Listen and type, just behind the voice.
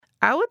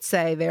I would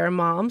say there are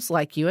moms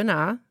like you and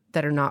I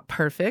that are not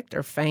perfect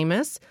or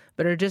famous,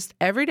 but are just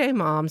everyday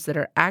moms that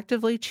are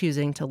actively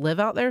choosing to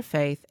live out their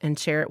faith and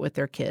share it with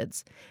their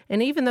kids.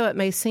 And even though it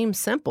may seem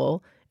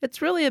simple,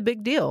 it's really a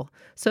big deal.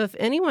 So if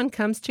anyone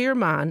comes to your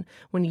mind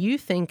when you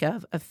think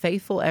of a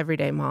faithful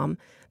everyday mom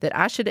that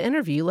I should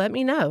interview, let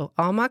me know.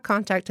 All my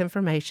contact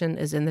information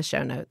is in the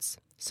show notes.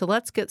 So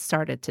let's get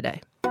started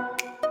today.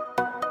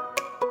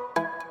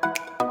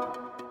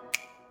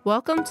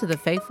 Welcome to the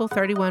Faithful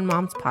 31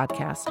 Moms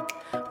podcast.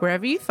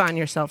 Wherever you find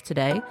yourself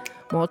today,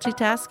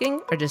 multitasking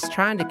or just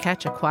trying to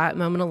catch a quiet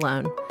moment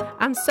alone,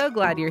 I'm so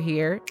glad you're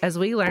here as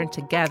we learn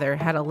together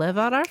how to live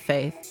out our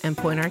faith and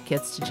point our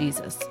kids to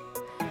Jesus.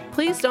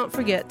 Please don't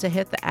forget to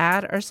hit the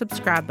add or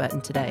subscribe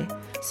button today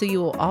so you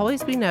will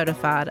always be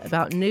notified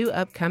about new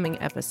upcoming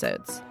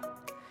episodes.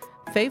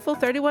 Faithful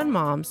 31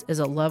 Moms is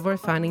a love worth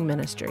finding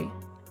ministry,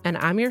 and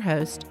I'm your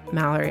host,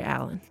 Mallory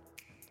Allen.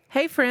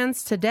 Hey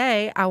friends,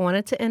 today I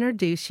wanted to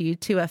introduce you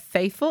to a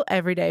faithful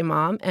everyday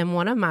mom and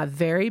one of my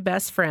very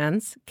best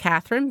friends,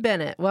 Catherine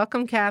Bennett.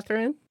 Welcome,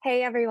 Catherine.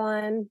 Hey,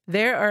 everyone.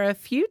 There are a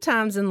few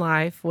times in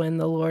life when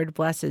the Lord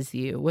blesses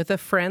you with a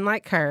friend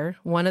like her,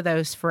 one of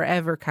those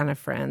forever kind of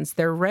friends.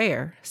 They're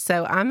rare.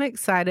 So I'm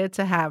excited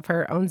to have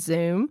her on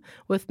Zoom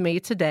with me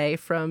today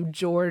from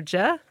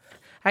Georgia.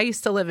 I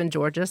used to live in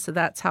Georgia, so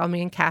that's how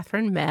me and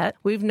Catherine met.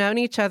 We've known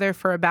each other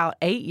for about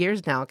 8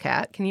 years now,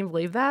 Kat. Can you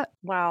believe that?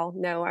 Wow.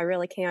 No, I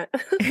really can't.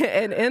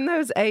 And in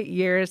those 8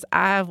 years,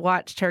 I've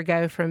watched her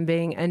go from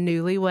being a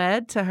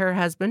newlywed to her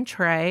husband,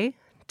 Trey,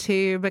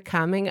 to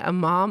becoming a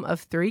mom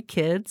of 3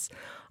 kids,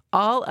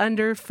 all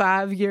under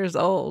 5 years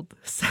old.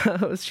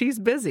 So she's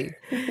busy.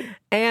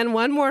 And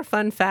one more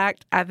fun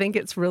fact, I think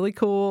it's really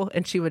cool,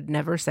 and she would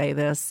never say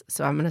this,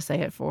 so I'm going to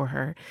say it for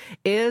her,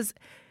 is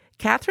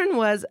Catherine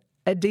was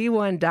a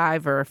D1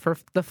 diver for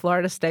the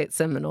Florida State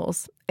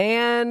Seminoles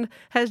and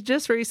has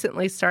just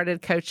recently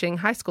started coaching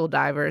high school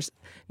divers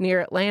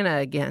near Atlanta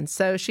again.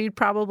 So she'd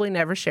probably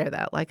never share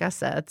that, like I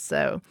said.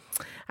 So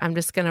I'm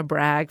just going to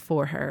brag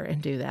for her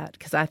and do that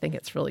because I think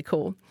it's really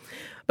cool.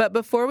 But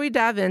before we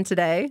dive in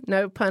today,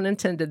 no pun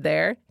intended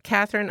there,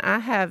 Catherine, I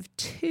have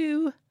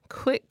 2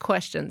 quick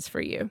questions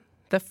for you.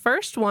 The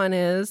first one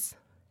is,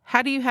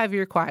 how do you have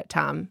your quiet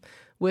time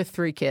with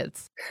 3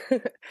 kids?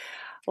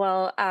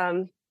 Well,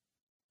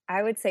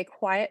 I would say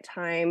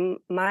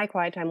my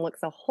quiet time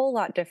looks a whole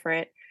lot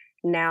different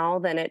now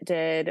than it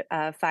did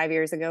 5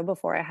 years ago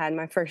before I had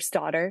my first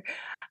daughter.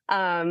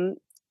 I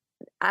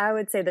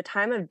would say the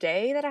time of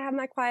day that I have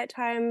my quiet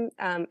time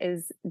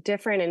is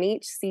different in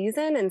each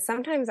season and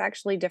sometimes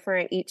actually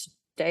different each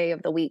day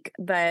of the week.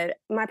 But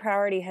my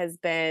priority has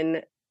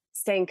been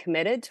staying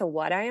committed to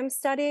what I am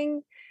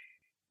studying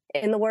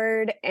in the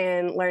Word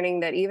and learning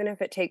that even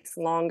if it takes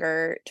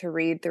longer to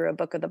read through a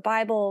book of the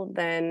Bible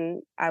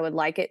than I would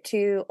like it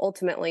to,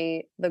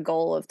 ultimately the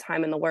goal of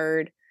time in the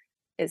Word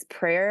is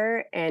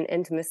prayer and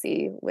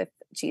intimacy with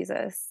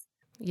Jesus.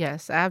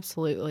 Yes,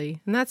 absolutely.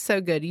 And that's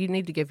so good. You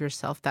need to give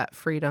yourself that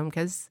freedom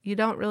because you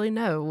don't really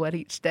know what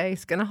each day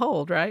is going to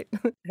hold, right?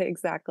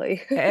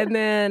 Exactly. And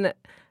then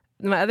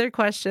my other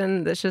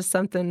question that's just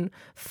something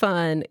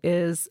fun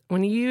is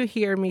when you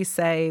hear me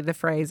say the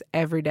phrase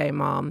everyday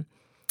mom,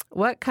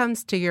 what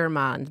comes to your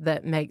mind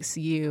that makes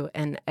you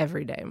an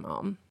everyday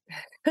mom?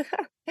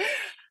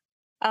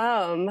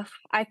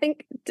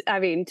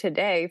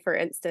 Today, for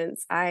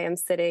instance, I am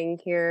sitting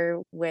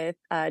here with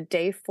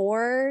day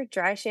 4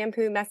 dry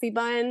shampoo, messy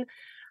bun,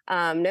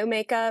 no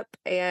makeup,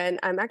 and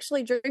I'm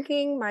actually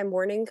drinking my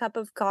morning cup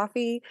of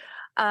coffee,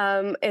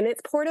 and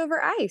it's poured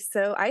over ice,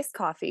 so iced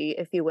coffee,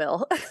 if you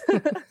will.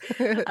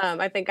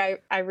 I think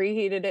I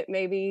reheated it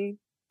maybe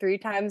 3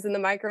 times in the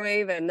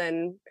microwave, and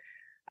then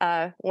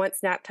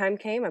once nap time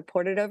came, I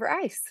poured it over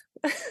ice.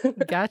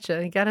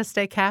 Gotcha. You got to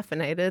stay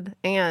caffeinated,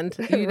 and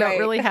you don't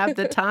really have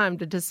the time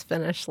to just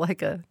finish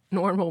like a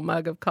normal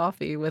mug of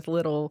coffee with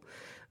little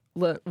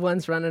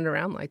ones running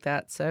around like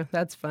that. So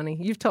that's funny.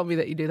 You've told me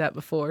that you do that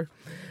before.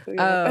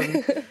 Yeah.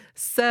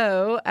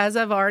 So as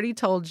I've already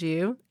told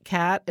you,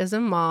 Kat is a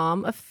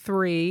mom of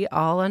 3,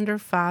 all under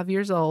 5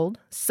 years old.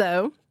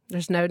 So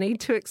there's no need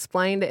to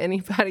explain to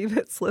anybody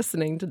that's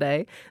listening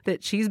today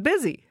that she's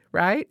busy,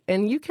 right?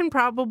 And you can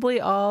probably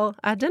all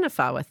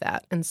identify with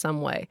that in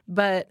some way.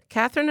 But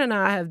Catherine and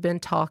I have been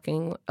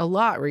talking a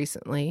lot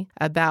recently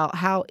about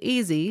how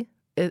easy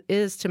it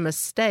is to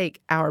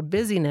mistake our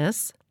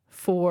busyness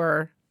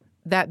for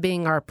that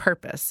being our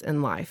purpose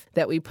in life,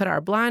 that we put our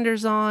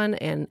blinders on,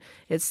 and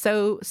it's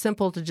so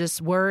simple to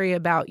just worry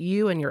about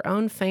you and your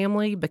own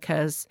family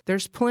because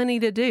there's plenty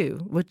to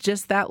do with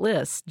just that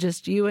list,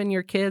 just you and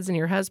your kids and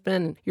your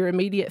husband, your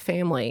immediate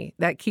family.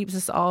 That keeps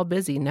us all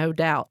busy, no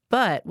doubt.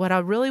 But what I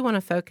really want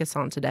to focus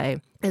on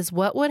today is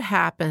what would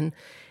happen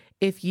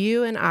if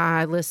you and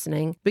I,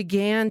 listening,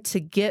 began to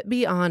get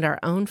beyond our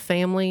own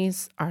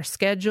families, our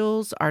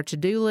schedules, our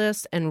to-do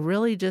list, and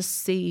really just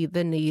see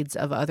the needs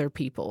of other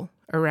people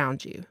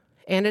around you.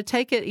 And to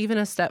take it even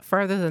a step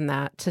further than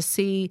that, to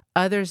see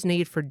others'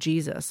 need for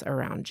Jesus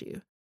around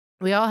you.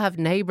 We all have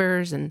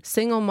neighbors and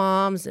single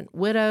moms and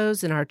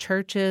widows in our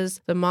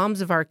churches, the moms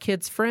of our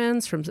kids'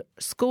 friends from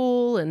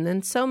school, and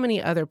then so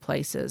many other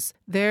places.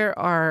 There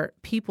are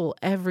people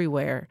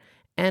everywhere.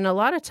 And a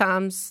lot of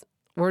times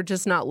we're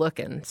just not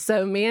looking.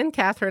 So me and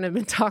Catherine have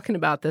been talking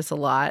about this a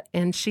lot.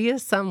 And she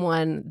is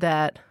someone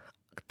that,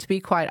 to be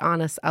quite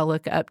honest, I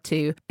look up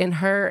to. In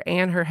her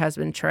and her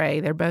husband, Trey,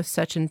 they're both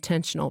such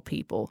intentional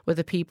people with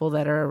the people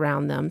that are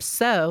around them.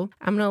 So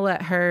I'm going to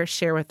let her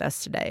share with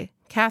us today.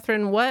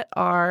 Catherine, what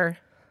are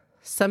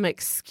some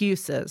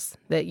excuses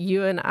that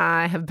you and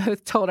I have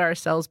both told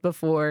ourselves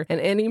before,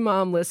 and any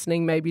mom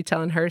listening may be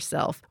telling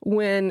herself,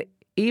 when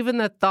even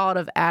the thought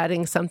of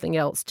adding something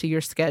else to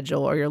your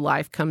schedule or your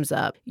life comes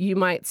up? You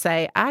might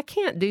say, I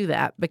can't do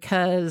that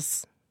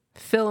because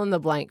fill in the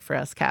blank for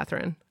us,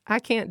 Catherine. I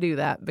can't do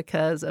that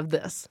because of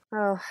this.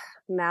 Oh,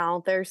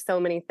 Mal, there's so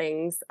many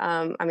things.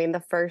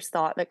 The first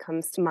thought that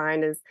comes to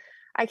mind is,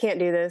 I can't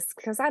do this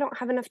because I don't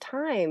have enough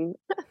time.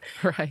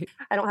 Right.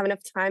 I don't have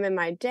enough time in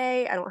my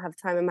day. I don't have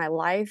time in my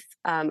life.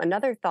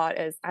 Another thought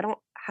is, I don't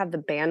have the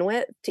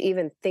bandwidth to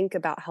even think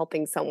about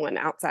helping someone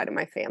outside of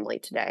my family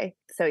today.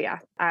 So yeah,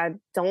 I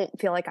don't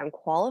feel like I'm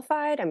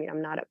qualified. I'm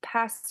not a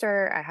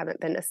pastor. I haven't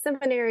been to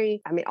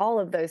seminary. All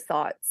of those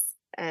thoughts.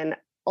 And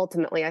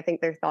ultimately, I think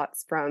they're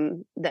thoughts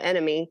from the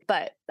enemy,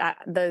 but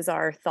those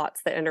are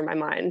thoughts that enter my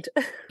mind.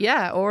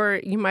 Yeah,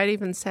 or you might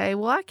even say,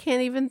 well, I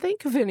can't even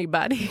think of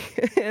anybody.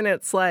 And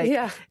it's like,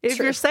 if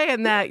true. You're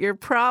saying that, you're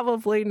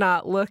probably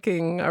not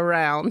looking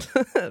around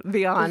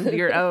beyond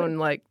your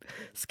own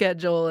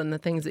schedule and the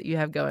things that you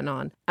have going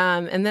on.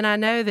 And then I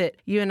know that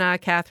you and I,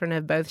 Catherine,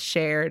 have both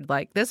shared,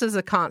 this is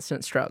a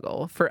constant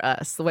struggle for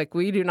us.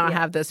 We do not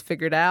have this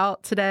figured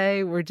out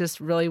today. We're just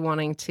really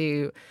wanting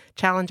to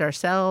challenge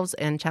ourselves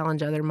and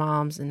challenge other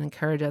moms and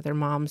encourage other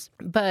moms.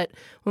 But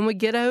when we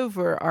get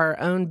over our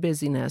own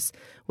busyness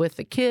with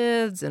the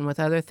kids and with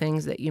other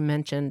things that you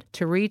mentioned,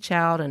 to reach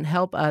out and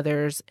help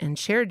others and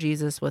share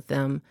Jesus with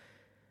them,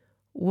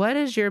 what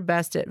is your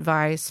best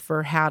advice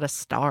for how to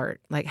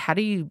start? How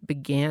do you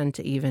begin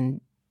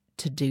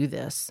to do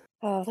this?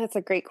 Oh, that's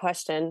a great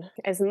question.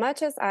 As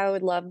much as I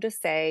would love to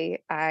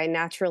say I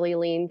naturally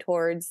lean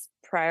towards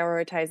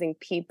prioritizing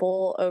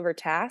people over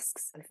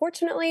tasks,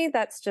 unfortunately,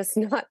 that's just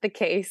not the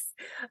case.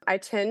 I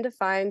tend to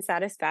find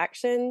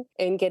satisfaction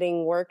in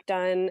getting work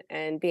done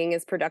and being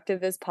as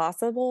productive as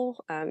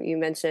possible. You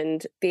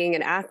mentioned being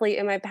an athlete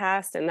in my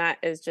past, and that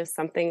is just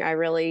something I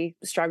really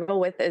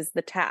struggle with, is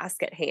the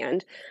task at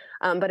hand.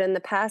 But in the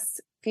past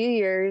few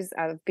years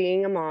of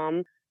being a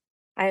mom,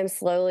 I am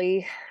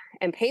slowly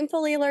and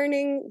painfully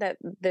learning that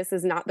this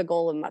is not the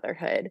goal of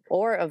motherhood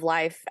or of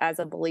life as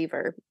a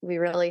believer. We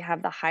really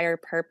have the higher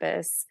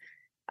purpose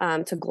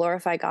to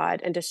glorify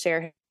God and to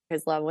share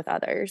his love with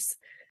others.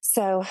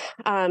 So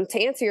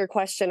to answer your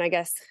question, I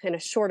guess in a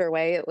shorter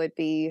way, it would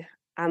be,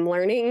 I'm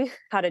learning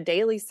how to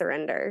daily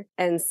surrender.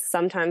 And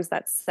sometimes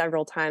that's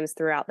several times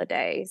throughout the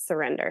day,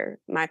 surrender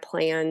my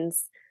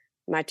plans,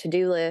 my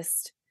to-do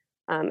list,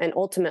 and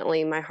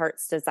ultimately my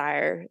heart's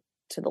desire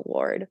to the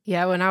Lord.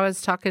 Yeah, when I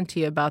was talking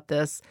to you about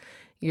this,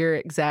 your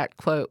exact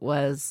quote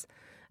was,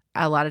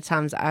 a lot of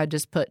times I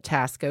just put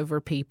task over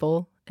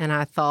people. And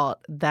I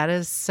thought, that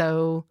is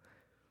so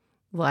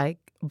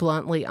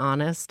bluntly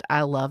honest.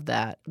 I love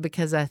that,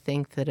 because I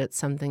think that it's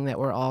something that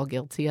we're all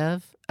guilty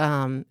of,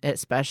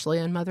 especially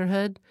in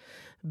motherhood,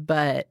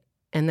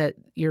 and that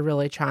you're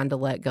really trying to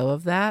let go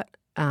of that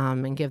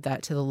and give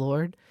that to the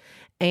Lord.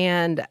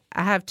 And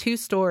I have two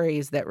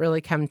stories that really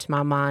come to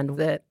my mind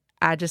that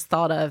I just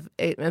thought of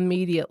it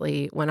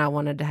immediately when I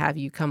wanted to have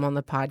you come on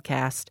the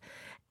podcast.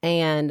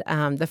 And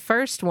the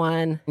first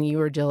one, you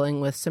were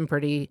dealing with some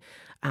pretty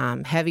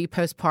heavy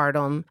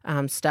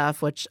postpartum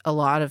stuff, which a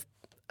lot of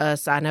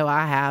us, I know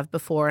I have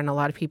before, and a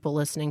lot of people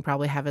listening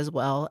probably have as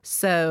well.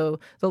 So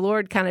the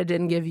Lord kind of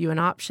didn't give you an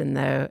option,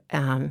 though.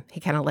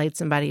 He kind of laid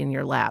somebody in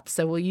your lap.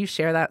 So will you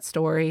share that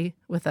story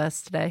with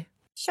us today?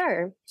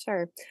 Sure.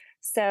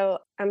 So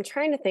I'm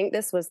trying to think,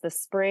 this was the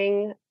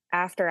spring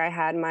after I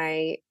had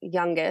my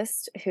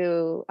youngest,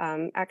 who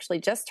actually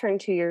just turned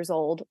 2 years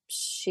old.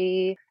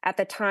 She, at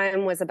the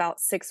time, was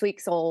about 6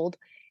 weeks old.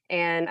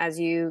 And as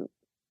you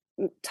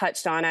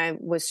touched on, I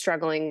was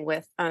struggling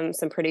with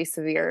some pretty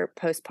severe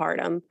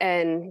postpartum.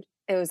 And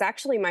it was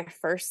actually my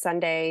first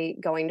Sunday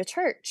going to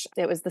church.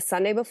 It was the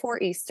Sunday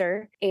before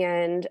Easter.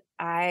 And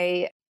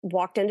I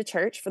walked into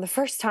church for the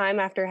first time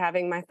after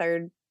having my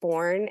third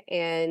born.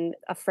 And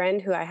a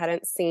friend who I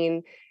hadn't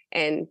seen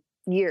in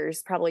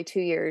years, probably 2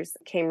 years,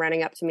 came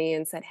running up to me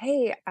and said,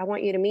 "Hey, I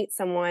want you to meet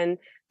someone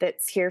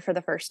that's here for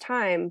the first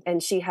time.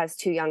 And she has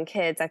 2 young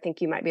kids. I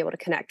think you might be able to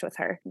connect with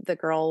her." The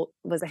girl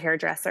was a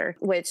hairdresser,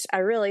 which I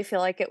really feel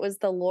like it was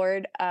the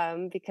Lord,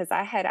 because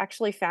I had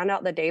actually found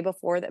out the day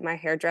before that my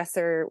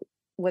hairdresser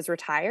was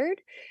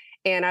retired,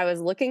 and I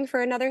was looking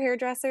for another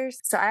hairdresser.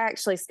 So I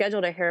actually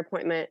scheduled a hair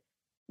appointment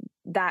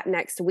that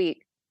next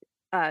week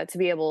to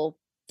be able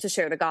to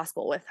share the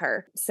gospel with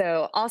her.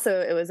 So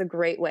also, it was a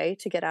great way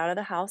to get out of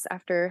the house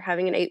after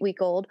having an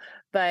 8-week-old.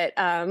 But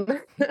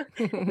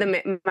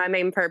my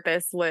main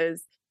purpose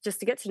was just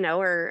to get to know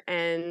her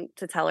and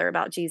to tell her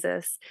about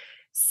Jesus.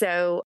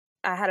 So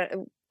I had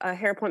a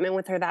hair appointment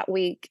with her that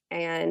week,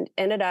 and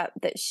ended up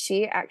that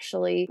she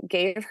actually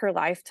gave her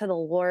life to the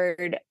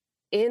Lord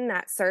in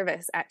that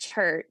service at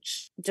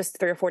church just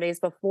 3 or 4 days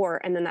before.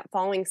 And then that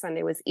following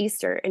Sunday was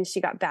Easter, and she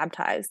got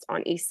baptized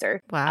on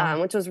Easter, Wow.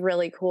 which was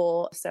really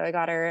cool. So I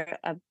got her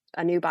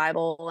a new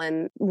Bible,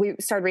 and we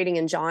started reading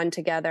in John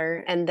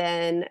together. And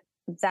then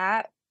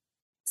that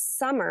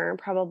summer,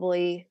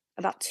 probably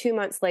about 2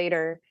 months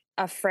later,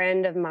 a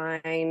friend of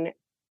mine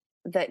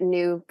that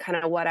knew kind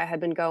of what I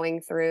had been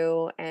going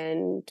through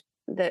and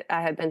that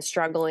I had been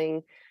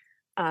struggling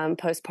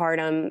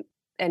postpartum,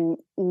 and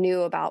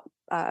knew about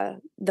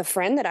the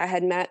friend that I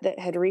had met that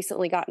had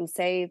recently gotten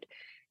saved.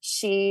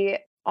 She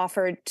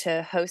offered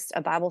to host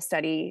a Bible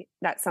study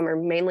that summer,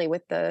 mainly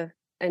with the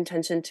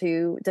intention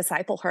to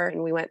disciple her.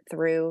 And we went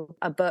through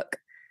a book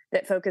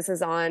that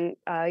focuses on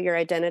your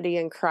identity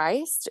in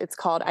Christ. It's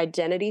called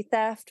Identity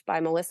Theft by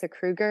Melissa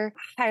Kruger.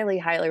 Highly,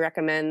 highly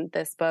recommend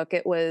this book.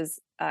 It was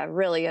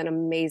really an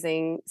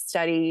amazing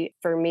study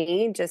for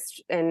me,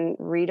 just in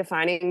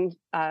redefining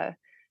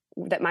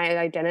that my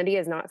identity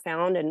is not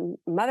found in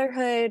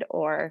motherhood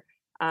or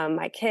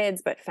my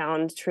kids, but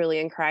found truly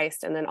in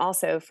Christ. And then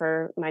also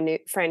for my new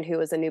friend who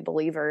was a new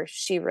believer,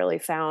 she really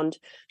found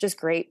just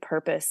great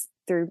purpose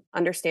through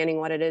understanding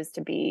what it is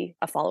to be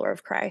a follower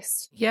of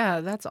Christ. Yeah,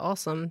 that's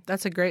awesome.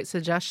 That's a great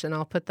suggestion.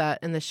 I'll put that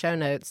in the show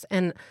notes.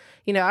 And,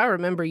 I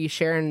remember you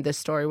sharing this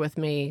story with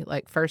me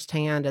like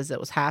firsthand as it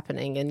was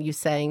happening, and you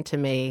saying to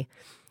me,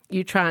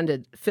 you trying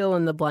to fill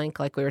in the blank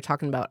like we were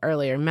talking about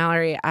earlier,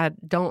 Mallory, I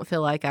don't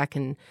feel like I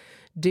can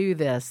do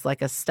this,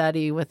 like a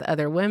study with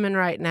other women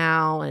right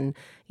now and,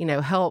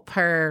 help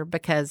her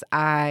because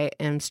I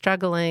am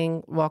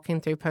struggling walking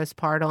through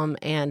postpartum.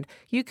 And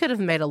you could have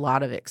made a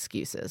lot of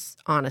excuses,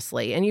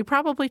 honestly. And you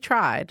probably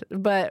tried,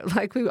 but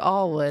like we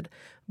all would.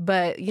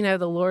 But,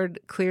 the Lord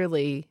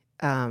clearly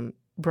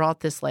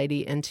brought this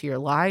lady into your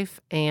life,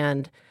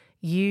 and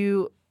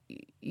you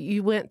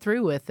went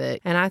through with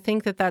it. And I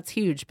think that that's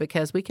huge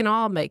because we can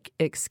all make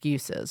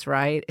excuses,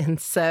 right?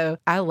 And so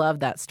I love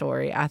that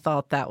story. I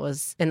thought that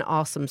was an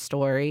awesome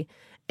story.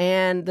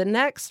 And the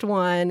next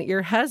one,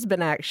 your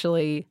husband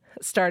actually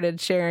started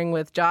sharing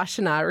with Josh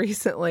and I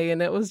recently,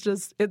 and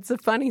it's a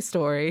funny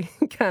story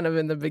kind of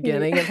in the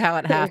beginning of how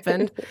it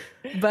happened.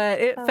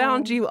 But it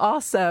found you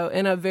also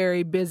in a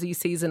very busy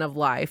season of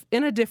life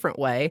in a different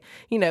way.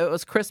 It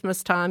was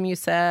Christmas time, you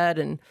said,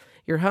 and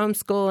you're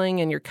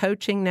homeschooling and you're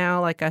coaching now,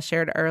 like I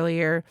shared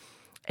earlier.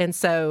 And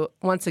so,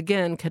 once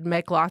again, could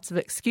make lots of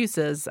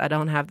excuses. I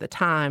don't have the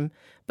time.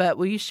 But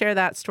will you share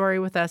that story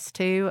with us,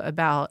 too,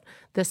 about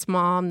this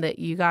mom that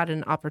you got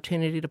an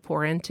opportunity to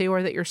pour into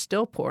or that you're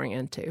still pouring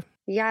into?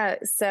 Yeah.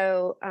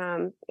 So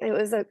it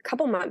was a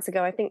couple months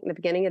ago, I think in the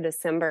beginning of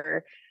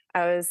December,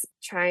 I was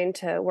trying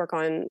to work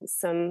on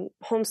some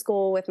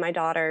homeschool with my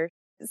daughter.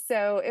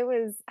 So it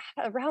was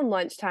around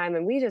lunchtime,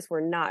 and we just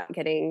were not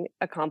getting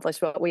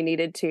accomplished what we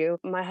needed to.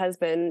 My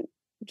husband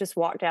just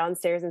walked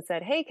downstairs and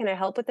said, "Hey, can I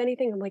help with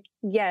anything?" I'm like,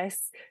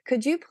 "Yes.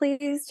 Could you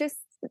please just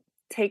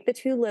take the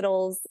two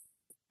littles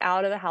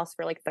out of the house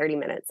for like 30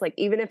 minutes? Like,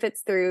 even if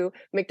it's through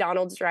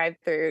McDonald's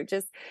drive-through,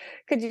 just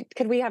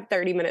could we have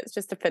 30 minutes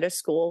just to finish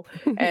school?"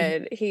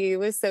 And he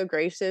was so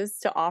gracious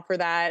to offer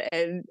that.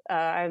 And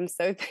I'm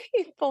so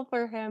thankful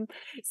for him.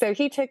 So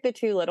he took the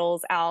two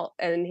littles out,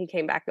 and he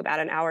came back about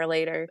an hour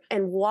later.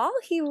 And while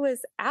he was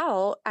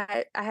out,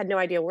 I had no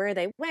idea where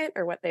they went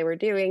or what they were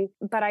doing,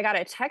 but I got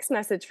a text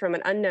message from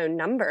an unknown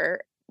number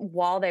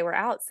while they were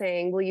out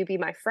saying, "Will you be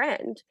my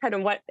friend?" Kind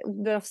of what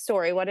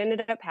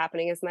ended up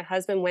happening is my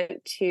husband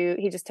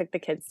he just took the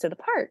kids to the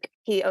park.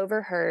 He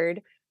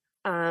overheard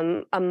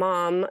a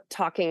mom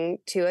talking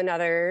to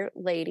another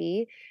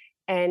lady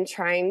and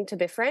trying to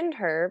befriend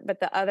her. But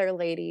the other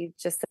lady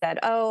just said,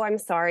 "Oh, I'm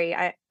sorry.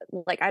 I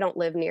don't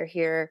live near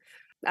here.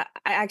 I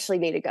actually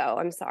need to go.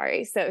 I'm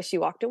sorry." So she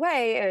walked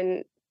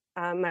away,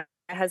 and my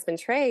husband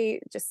Trey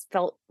just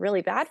felt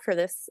really bad for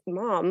this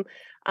mom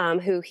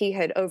who he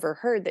had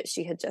overheard that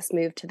she had just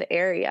moved to the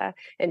area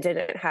and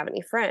didn't have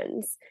any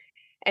friends.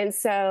 And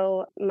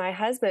so my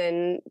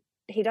husband,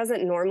 he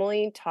doesn't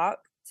normally talk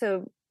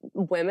to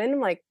women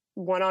like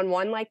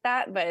one-on-one like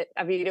that, but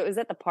I mean, it was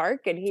at the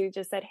park, and he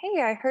just said,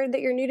 "Hey, I heard that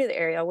you're new to the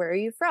area. Where are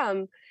you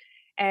from?"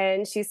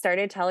 And she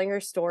started telling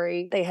her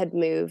story. They had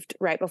moved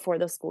right before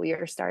the school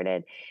year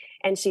started,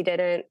 and she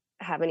didn't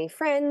have any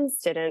friends,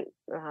 didn't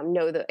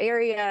know the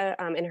area.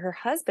 And her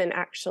husband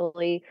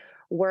actually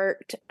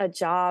worked a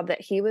job that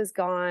he is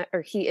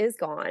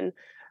gone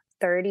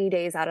 30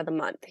 days out of the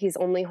month. He's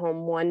only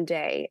home one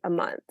day a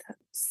month.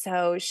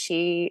 So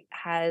she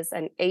has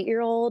an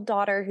 8-year-old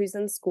daughter who's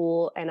in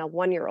school and a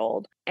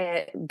 1-year-old,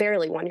 and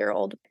barely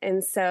 1-year-old.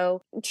 And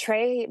so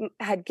Trey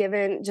had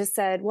just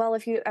said, "Well,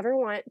 if you ever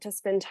want to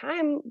spend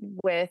time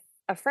with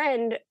a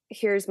friend,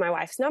 here's my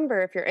wife's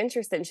number if you're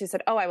interested." And she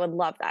said, "Oh, I would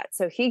love that."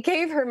 So he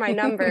gave her my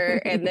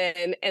number. And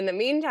then in the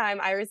meantime,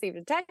 I received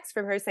a text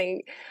from her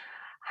saying,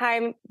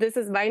 Hi, this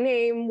is my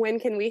name. When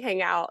can we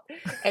hang out?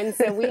 And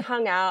so we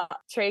hung out.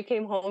 Trey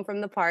came home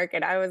from the park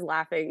and I was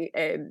laughing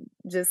and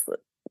just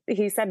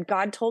he said,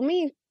 God told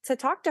me to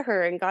talk to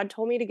her and God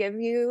told me to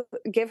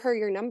give her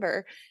your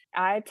number.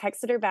 I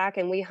texted her back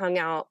and we hung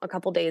out a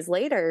couple days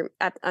later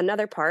at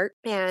another park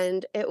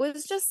and it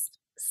was just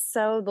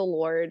so the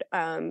Lord.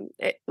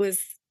 It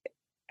was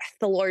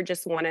the Lord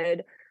just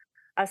wanted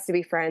us to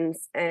be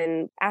friends.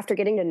 And after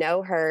getting to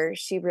know her,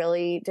 she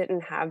really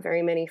didn't have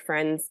very many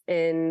friends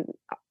in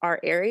our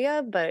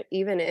area, but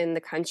even in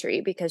the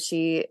country, because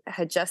she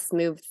had just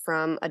moved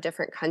from a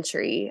different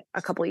country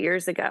a couple of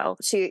years ago.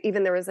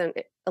 There was a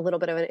little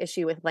bit of an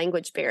issue with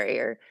language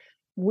barrier.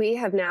 We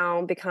have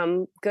now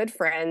become good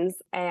friends,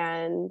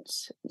 and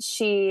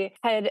she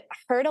had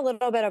heard a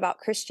little bit about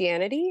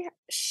Christianity.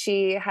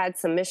 She had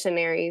some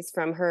missionaries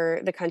from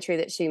the country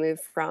that she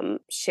moved from,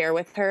 share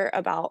with her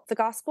about the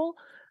gospel,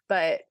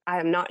 but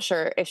I'm not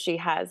sure if she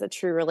has a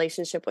true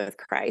relationship with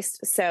Christ.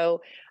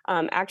 So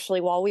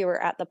actually, while we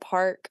were at the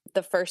park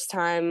the first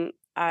time,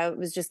 I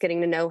was just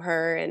getting to know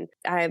her, and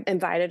I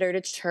invited her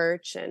to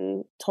church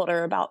and told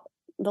her about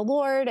the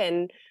Lord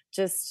and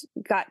just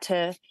got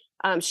to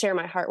share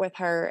my heart with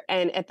her.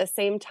 And at the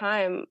same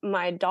time,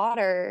 my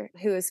daughter,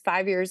 who is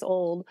 5 years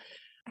old,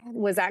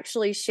 was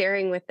actually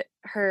sharing with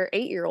her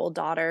 8-year-old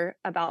daughter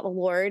about the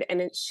Lord.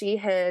 And she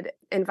had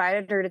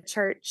invited her to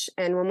church.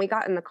 And when we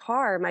got in the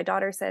car, my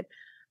daughter said,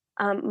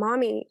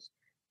 Mommy,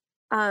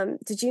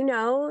 did you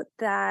know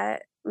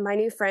that my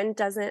new friend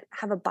doesn't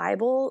have a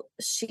Bible?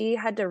 She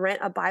had to rent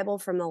a Bible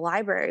from the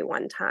library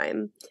one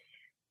time.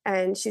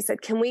 And she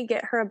said, can we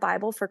get her a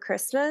Bible for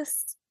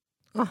Christmas?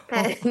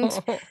 And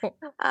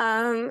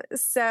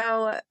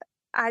so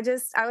I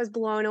was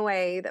blown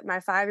away that my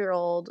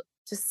 5-year-old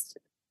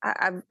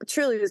I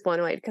truly was blown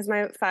away because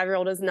my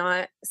 5-year-old is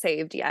not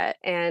saved yet.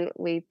 And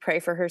we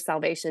pray for her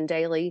salvation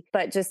daily.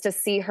 But just to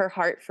see her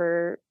heart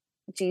for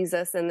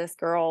Jesus and this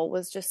girl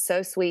was just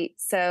so sweet.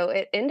 So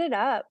it ended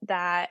up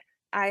that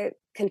I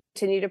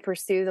continued to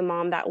pursue the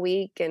mom that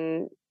week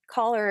and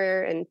call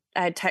her, and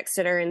I had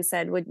texted her and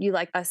said, would you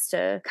like us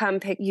to come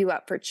pick you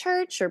up for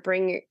church or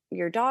bring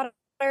your daughter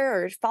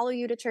or follow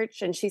you to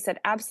church? And she said,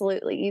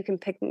 absolutely, you can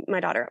pick my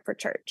daughter up for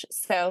church.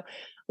 So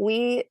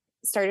we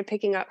started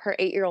picking up her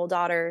 8-year-old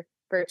daughter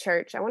for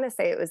church. I want to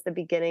say it was the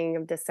beginning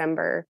of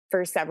December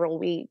for several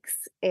weeks.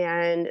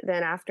 And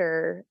then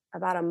after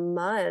about a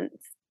month,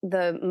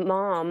 the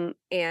mom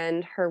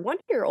and her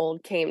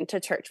 1-year-old came to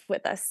church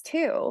with us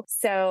too.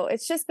 So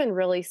it's just been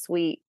really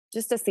sweet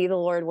just to see the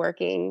Lord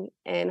working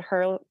in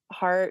her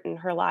heart and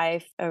her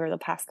life over the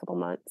past couple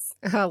months.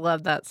 I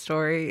love that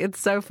story. It's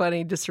so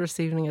funny just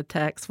receiving a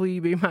text, will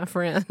you be my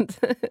friend?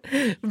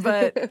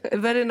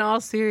 but in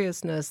all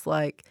seriousness,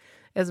 like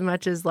as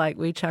much as like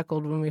we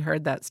chuckled when we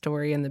heard that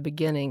story in the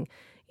beginning,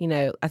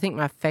 I think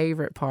my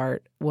favorite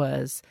part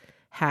was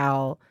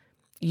how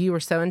you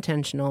were so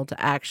intentional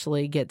to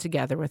actually get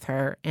together with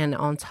her. And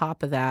on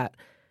top of that,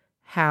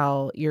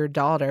 how your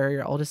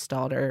oldest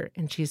daughter,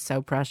 and she's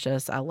so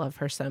precious, I love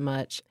her so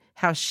much,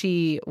 how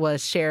she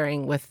was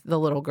sharing with the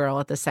little girl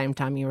at the same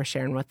time you were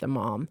sharing with the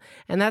mom.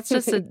 And that's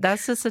just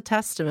a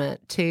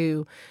testament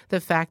to the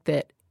fact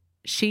that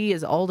she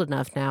is old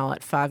enough now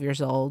at 5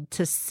 years old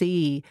to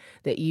see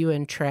that you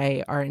and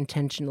Trey are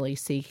intentionally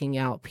seeking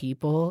out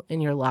people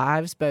in your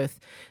lives, both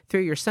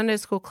through your Sunday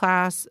school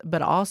class,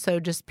 but also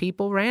just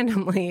people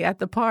randomly at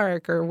the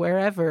park or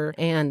wherever,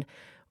 and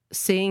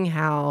seeing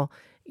how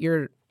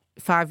your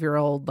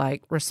 5-year-old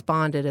like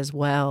responded as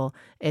well,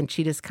 and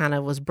she just kind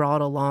of was brought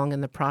along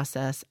in the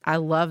process. I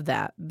love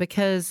that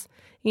because,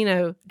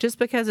 just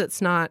because it's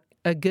not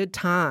a good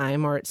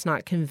time or it's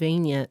not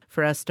convenient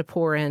for us to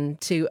pour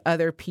into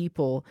other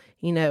people,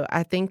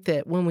 I think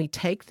that when we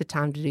take the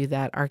time to do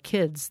that, our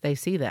kids, they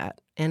see that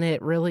and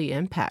it really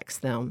impacts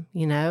them,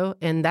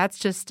 and that's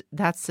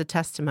the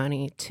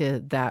testimony to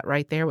that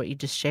right there, what you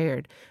just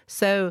shared.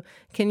 So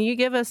can you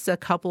give us a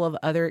couple of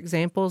other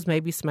examples?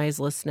 Maybe somebody's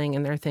listening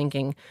and they're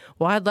thinking,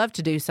 well, I'd love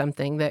to do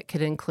something that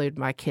could include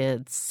my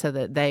kids so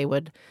that they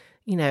would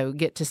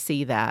get to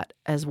see that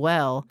as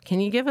well.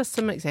 Can you give us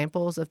some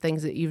examples of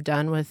things that you've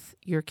done with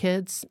your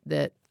kids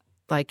that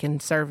like in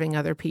serving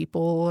other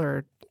people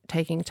or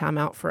taking time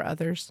out for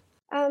others?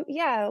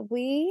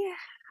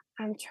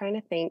 I'm trying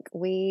to think.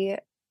 We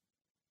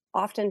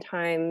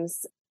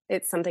oftentimes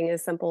it's something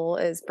as simple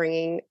as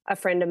bringing a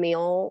friend a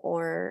meal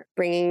or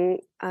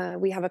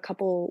we have a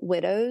couple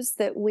widows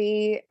that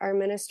we are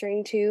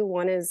ministering to.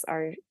 One is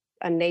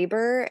a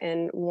neighbor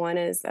and one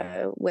is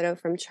a widow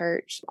from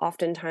church.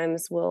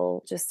 Oftentimes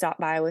we'll just stop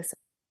by with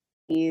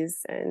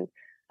these and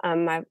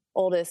my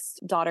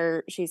oldest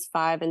daughter, she's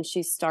 5 and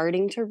she's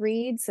starting to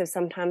read. So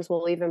sometimes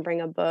we'll even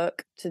bring a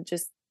book to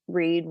just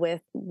read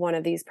with one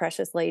of these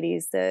precious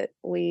ladies that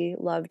we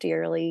love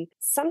dearly.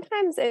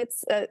 Sometimes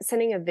it's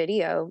sending a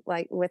video,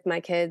 like with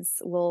my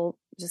kids, we'll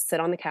just sit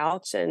on the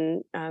couch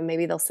and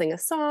maybe they'll sing a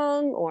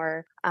song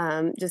or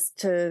just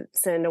to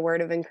send a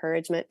word of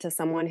encouragement to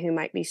someone who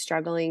might be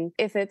struggling.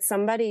 If it's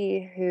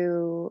somebody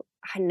who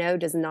I know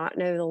does not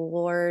know the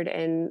Lord,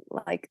 and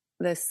like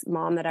this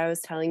mom that I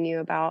was telling you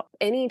about,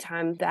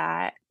 anytime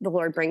that the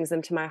Lord brings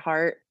them to my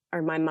heart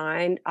or my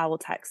mind, I will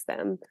text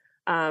them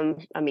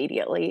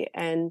immediately.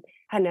 And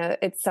I know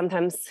it's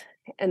sometimes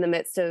in the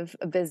midst of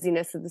a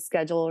busyness of the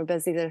schedule or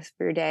busyness of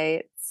your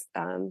day, it's,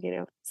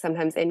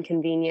 sometimes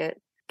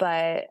inconvenient.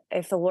 But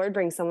if the Lord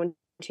brings someone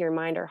to your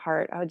mind or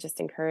heart, I would just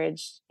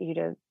encourage you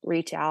to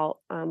reach out,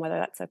 whether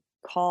that's a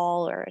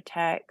call or a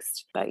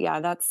text. But yeah,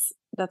 that's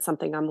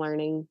something I'm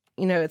learning.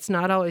 It's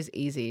not always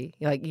easy.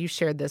 Like you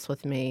shared this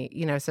with me.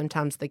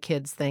 Sometimes the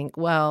kids think,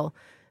 well,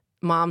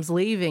 mom's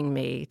leaving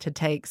me to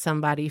take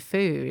somebody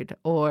food,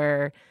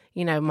 or,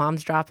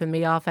 mom's dropping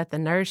me off at the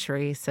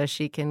nursery so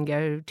she can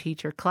go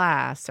teach her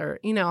class, or,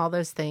 all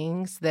those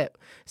things that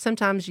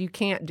sometimes you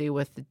can't do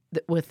with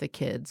the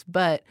kids.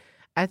 But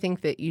I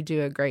think that you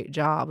do a great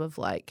job of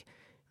like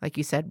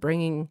you said,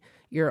 bringing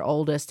your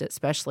oldest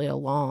especially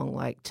along,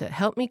 like to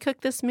help me cook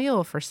this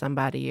meal for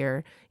somebody,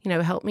 or,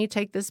 help me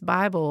take this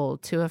Bible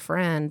to a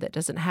friend that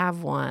doesn't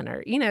have one,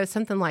 or,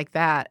 something like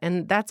that.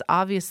 And that's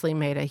obviously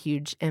made a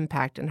huge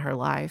impact in her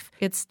life.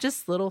 It's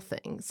just little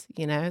things,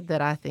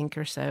 that I think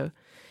are so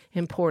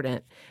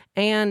important.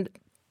 And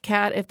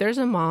Kat, if there's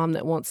a mom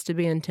that wants to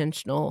be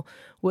intentional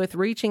with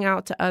reaching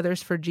out to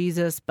others for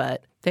Jesus,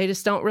 but they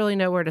just don't really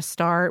know where to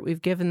start,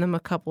 we've given them a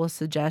couple of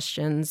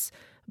suggestions,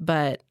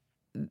 but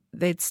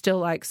they'd still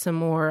like some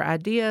more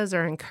ideas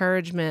or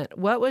encouragement,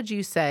 what would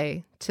you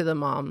say to the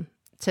mom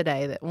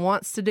today that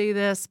wants to do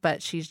this,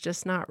 but she's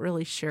just not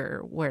really sure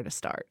where to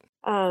start?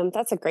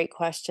 That's a great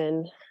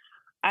question.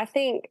 I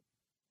think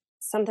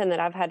something that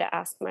I've had to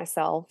ask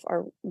myself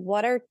are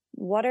what are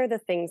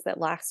the things that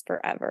last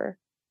forever?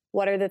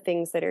 What are the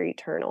things that are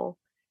eternal?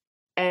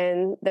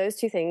 And those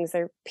two things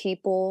are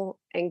people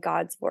and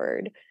God's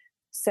word.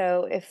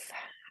 So if,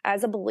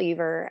 as a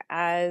believer,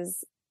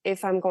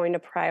 if I'm going to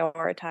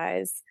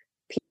prioritize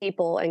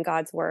people and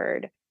God's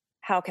word,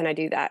 how can I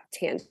do that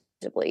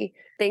tangibly?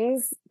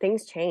 Things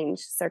change,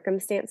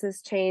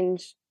 circumstances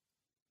change,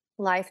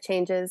 life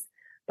changes,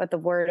 but the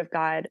word of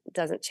God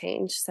doesn't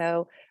change.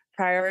 So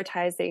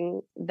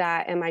prioritizing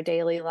that in my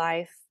daily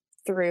life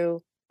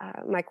through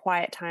my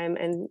quiet time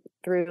and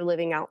through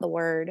living out the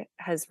word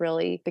has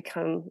really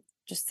become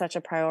just such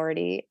a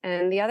priority.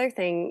 And the other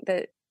thing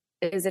that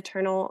is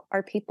eternal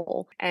are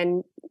people,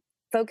 and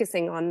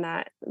focusing on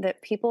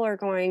that people are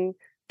going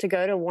to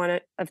go to one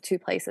of two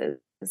places,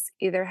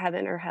 either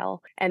heaven or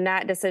hell. And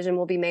that decision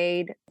will be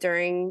made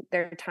during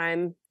their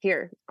time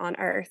here on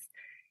earth.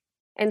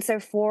 And so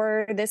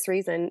for this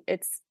reason,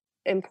 it's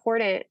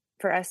important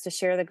for us to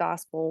share the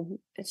gospel,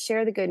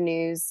 share the good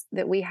news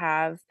that we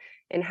have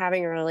in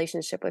having a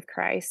relationship with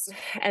Christ.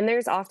 And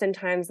there's often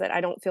times that I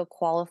don't feel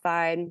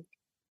qualified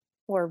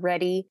or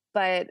ready,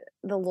 but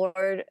the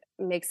Lord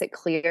makes it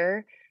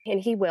clear, and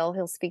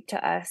he'll speak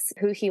to us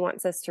who he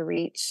wants us to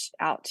reach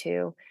out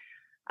to.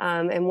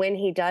 And when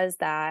he does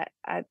that,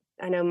 I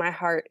know my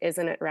heart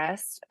isn't at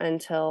rest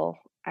until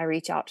I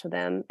reach out to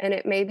them. And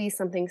it may be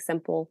something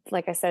simple,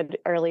 like I said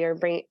earlier,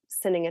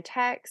 sending a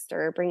text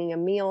or bringing a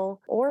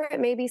meal, or it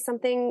may be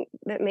something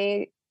that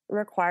may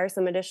require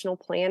some additional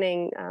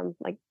planning,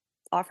 like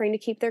offering to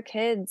keep their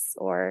kids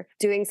or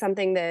doing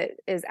something that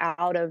is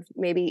out of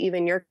maybe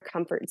even your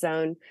comfort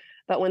zone.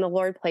 But when the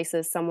Lord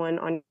places someone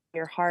on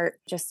your heart,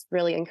 just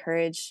really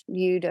encourage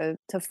you to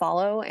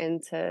follow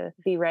and to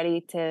be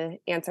ready to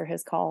answer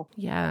his call.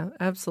 Yeah,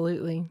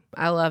 absolutely.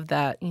 I love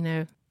that.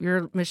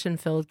 Your mission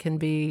field can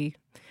be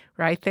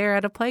right there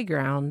at a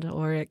playground,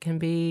 or it can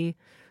be,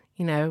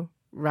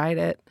 right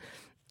at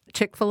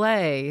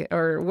Chick-fil-A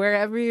or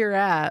wherever you're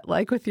at,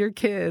 like with your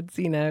kids,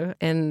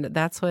 and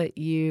that's what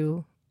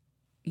you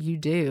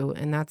do.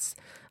 And that's,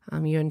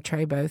 you and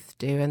Trey both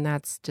do. And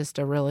that's just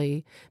a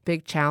really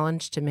big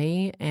challenge to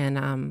me.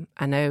 And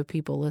I know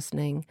people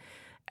listening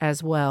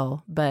as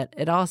well, but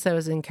it also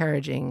is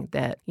encouraging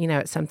that,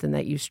 it's something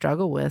that you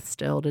struggle with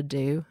still to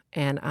do,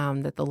 and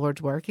that the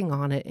Lord's working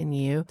on it in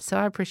you. So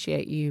I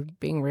appreciate you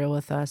being real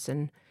with us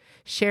and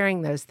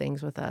sharing those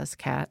things with us,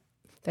 Kat.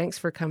 Thanks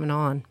for coming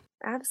on.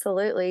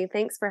 Absolutely.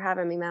 Thanks for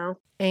having me, Mal.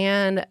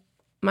 And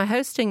my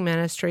hosting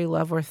ministry,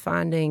 Love Worth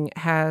Finding,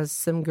 has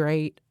some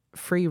great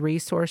free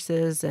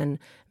resources and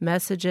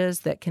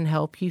messages that can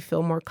help you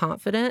feel more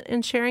confident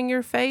in sharing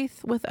your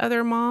faith with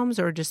other moms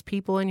or just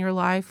people in your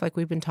life like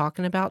we've been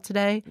talking about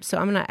today. So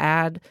I'm going to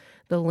add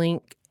the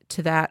link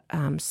to that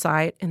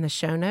site in the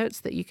show notes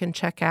that you can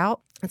check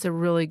out. It's a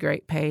really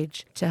great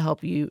page to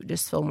help you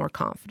just feel more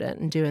confident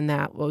in doing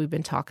that, what we've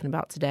been talking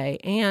about today.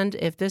 And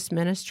if this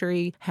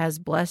ministry has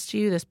blessed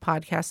you, this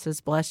podcast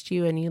has blessed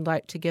you, and you'd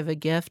like to give a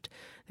gift,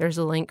 there's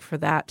a link for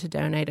that to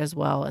donate as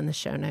well in the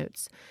show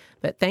notes.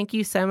 But thank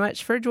you so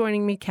much for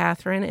joining me,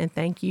 Catherine, and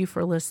thank you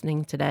for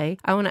listening today.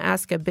 I want to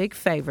ask a big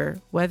favor.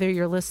 Whether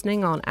you're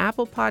listening on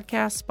Apple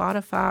Podcasts,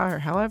 Spotify, or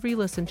however you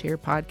listen to your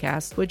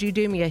podcast, would you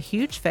do me a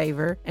huge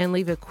favor and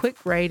leave a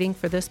quick rating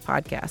for this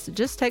podcast? It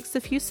just takes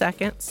a few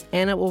seconds,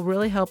 and it will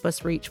really help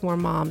us reach more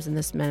moms in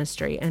this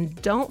ministry.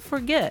 And don't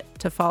forget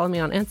to follow me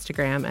on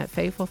Instagram at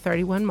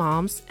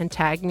Faithful31Moms and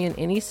tag me in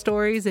any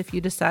stories if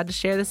you decide to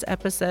share this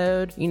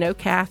episode. You know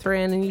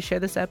Catherine and you share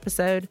this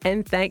episode.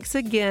 And thanks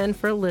again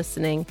for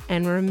listening.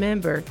 And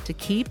remember to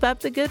keep up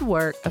the good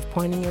work of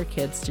pointing your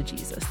kids to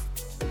Jesus.